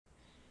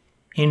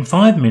In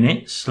 5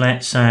 minutes,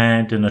 let's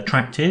add an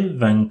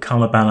attractive and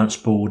colour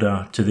balanced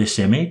border to this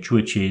image,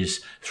 which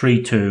is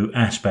 3:2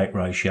 aspect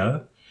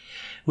ratio,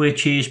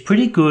 which is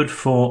pretty good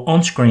for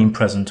on-screen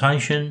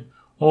presentation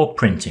or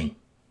printing.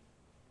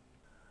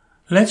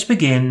 Let's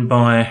begin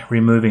by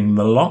removing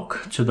the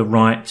lock to the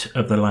right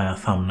of the layer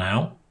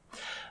thumbnail.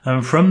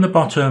 And from the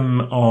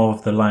bottom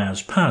of the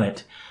layers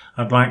palette,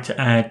 I'd like to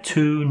add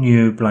 2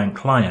 new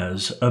blank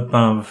layers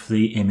above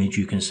the image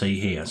you can see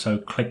here. So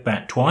click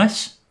that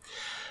twice.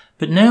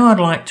 But now I'd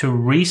like to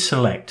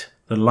reselect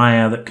the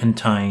layer that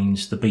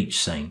contains the beach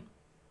scene.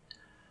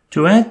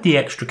 To add the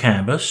extra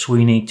canvas,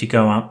 we need to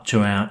go up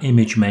to our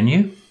image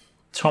menu,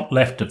 top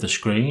left of the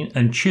screen,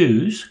 and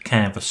choose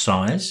canvas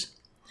size.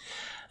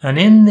 And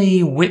in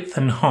the width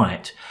and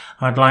height,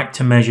 I'd like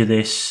to measure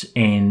this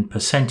in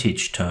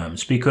percentage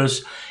terms,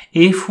 because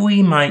if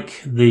we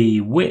make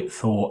the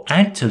width or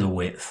add to the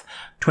width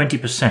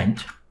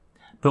 20%,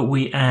 but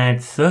we add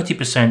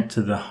 30%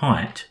 to the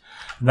height,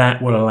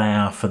 that will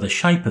allow for the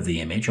shape of the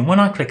image. And when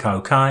I click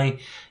OK,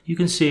 you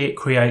can see it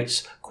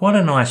creates quite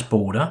a nice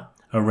border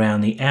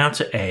around the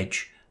outer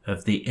edge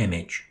of the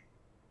image.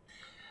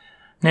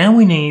 Now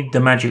we need the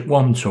magic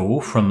wand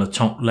tool from the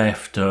top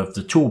left of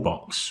the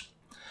toolbox.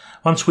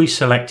 Once we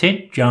select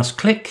it, just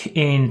click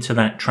into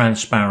that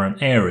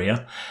transparent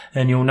area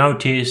and you'll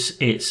notice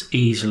it's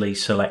easily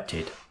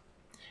selected.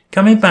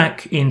 Coming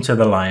back into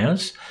the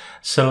layers,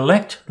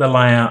 select the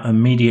layer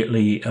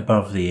immediately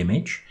above the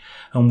image,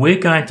 and we're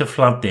going to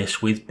flood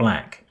this with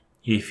black.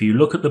 If you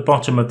look at the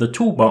bottom of the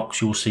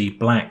toolbox, you'll see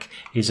black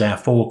is our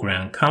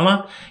foreground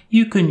colour.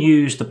 You can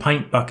use the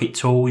paint bucket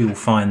tool, you'll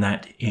find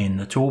that in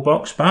the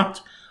toolbox,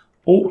 but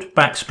Alt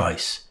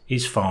Backspace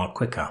is far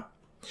quicker.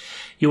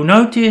 You'll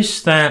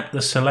notice that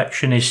the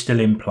selection is still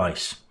in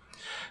place.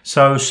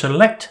 So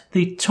select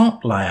the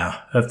top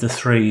layer of the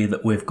 3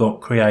 that we've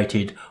got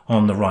created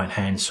on the right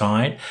hand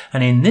side,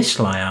 and in this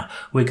layer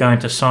we're going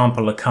to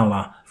sample a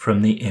colour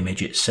from the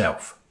image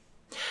itself.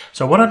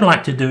 So what I'd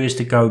like to do is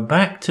to go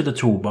back to the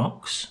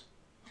toolbox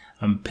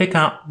and pick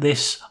up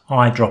this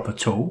eyedropper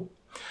tool.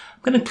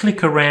 I'm going to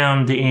click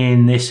around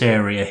in this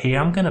area here.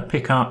 I'm going to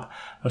pick up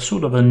a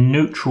sort of a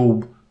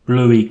neutral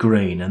bluey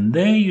green, and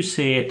there you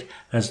see it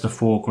as the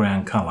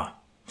foreground colour.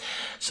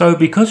 So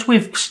because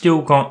we've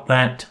still got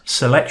that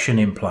selection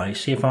in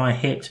place, if I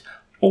hit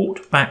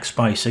Alt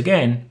Backspace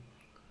again,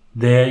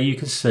 there you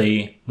can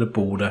see the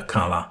border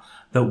colour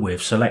that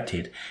we've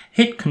selected.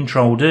 Hit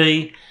Ctrl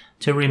D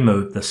to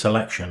remove the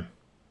selection.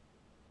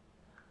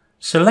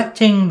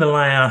 Selecting the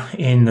layer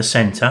in the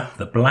centre,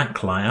 the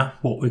black layer,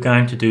 what we're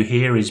going to do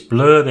here is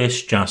blur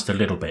this just a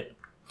little bit.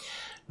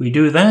 We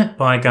do that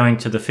by going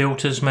to the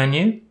Filters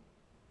menu,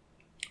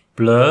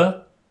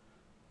 Blur,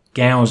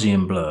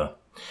 Gaussian Blur.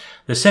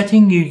 The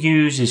setting you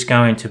use is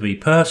going to be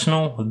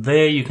personal.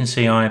 There you can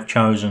see I have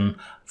chosen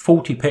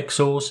 40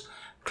 pixels.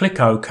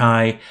 Click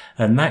OK,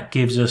 and that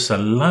gives us a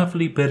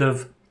lovely bit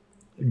of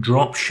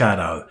drop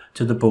shadow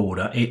to the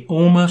border. It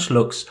almost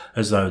looks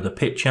as though the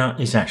picture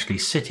is actually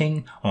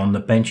sitting on the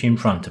bench in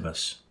front of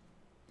us.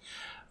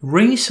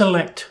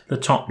 Reselect the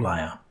top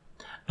layer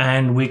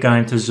and we're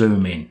going to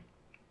zoom in,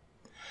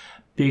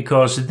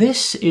 because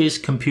this is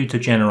computer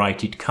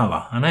generated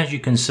colour, and as you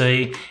can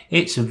see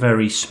it's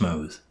very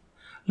smooth.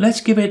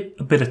 Let's give it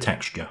a bit of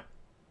texture.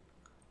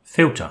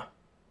 Filter,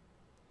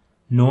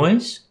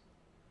 Noise,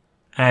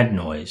 Add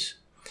Noise.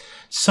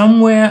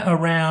 Somewhere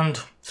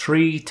around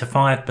 3 to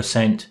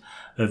 5%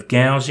 of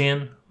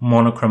Gaussian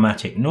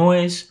monochromatic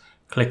noise.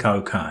 Click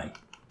OK.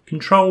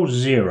 Control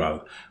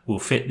 0 will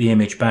fit the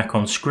image back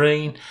on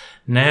screen.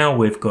 Now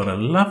we've got a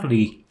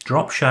lovely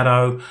drop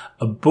shadow,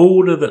 a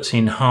border that's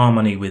in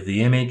harmony with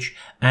the image,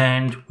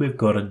 and we've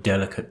got a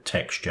delicate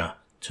texture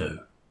too.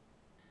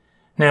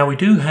 Now we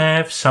do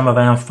have some of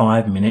our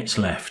 5 minutes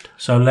left,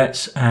 so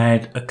let's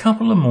add a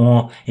couple of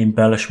more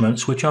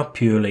embellishments which are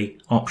purely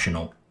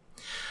optional.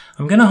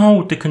 I'm going to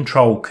hold the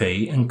Control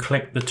key and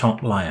click the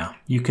top layer.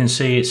 You can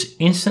see it's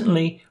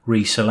instantly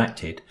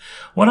reselected.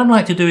 What I'd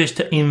like to do is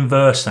to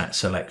inverse that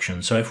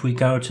selection. So if we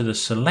go to the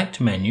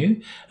Select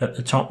menu at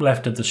the top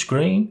left of the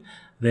screen,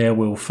 there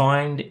we'll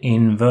find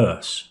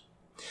Inverse.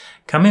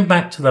 Coming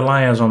back to the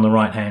layers on the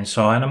right hand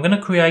side, I'm going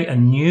to create a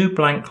new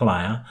blank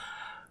layer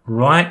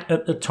right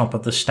at the top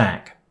of the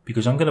stack,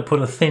 because I'm going to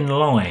put a thin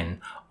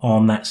line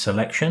on that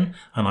selection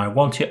and I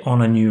want it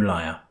on a new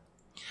layer.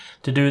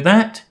 To do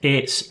that,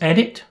 it's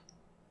Edit,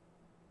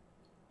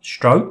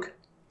 Stroke.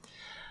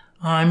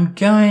 I'm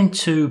going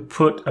to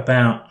put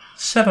about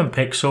 7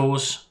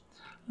 pixels.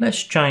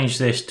 Let's change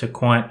this to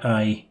quite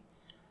a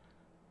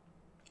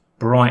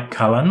bright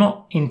colour,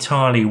 not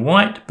entirely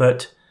white,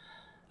 but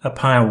a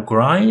pale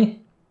grey.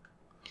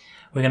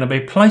 We're going to be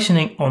placing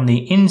it on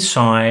the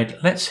inside.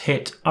 Let's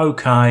hit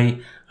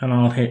OK, and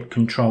I'll hit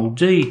Ctrl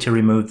D to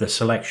remove the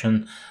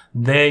selection.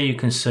 There you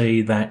can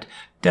see that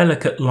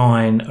delicate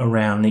line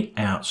around the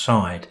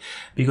outside.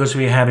 Because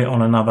we have it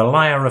on another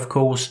layer, of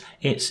course,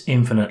 it's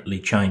infinitely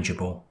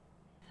changeable.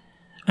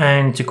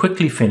 And to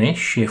quickly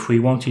finish, if we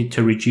wanted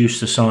to reduce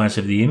the size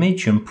of the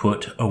image and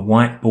put a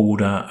white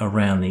border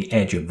around the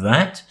edge of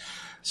that,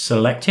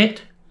 Select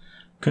it.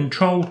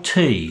 Control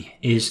T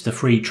is the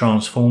free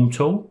transform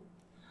tool.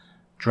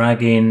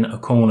 Drag in a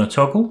corner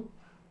toggle.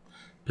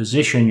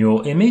 Position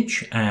your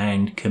image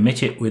and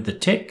commit it with the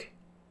tick.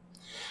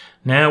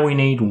 Now we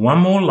need one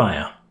more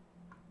layer.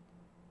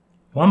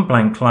 One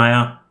blank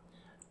layer.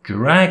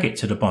 Drag it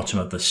to the bottom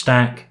of the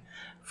stack.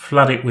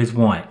 Flood it with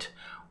white.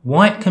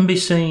 White can be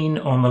seen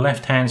on the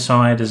left hand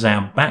side as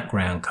our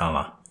background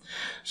colour.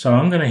 So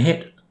I'm going to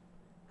hit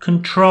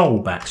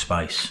Control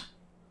Backspace.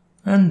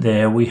 And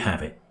there we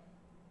have it.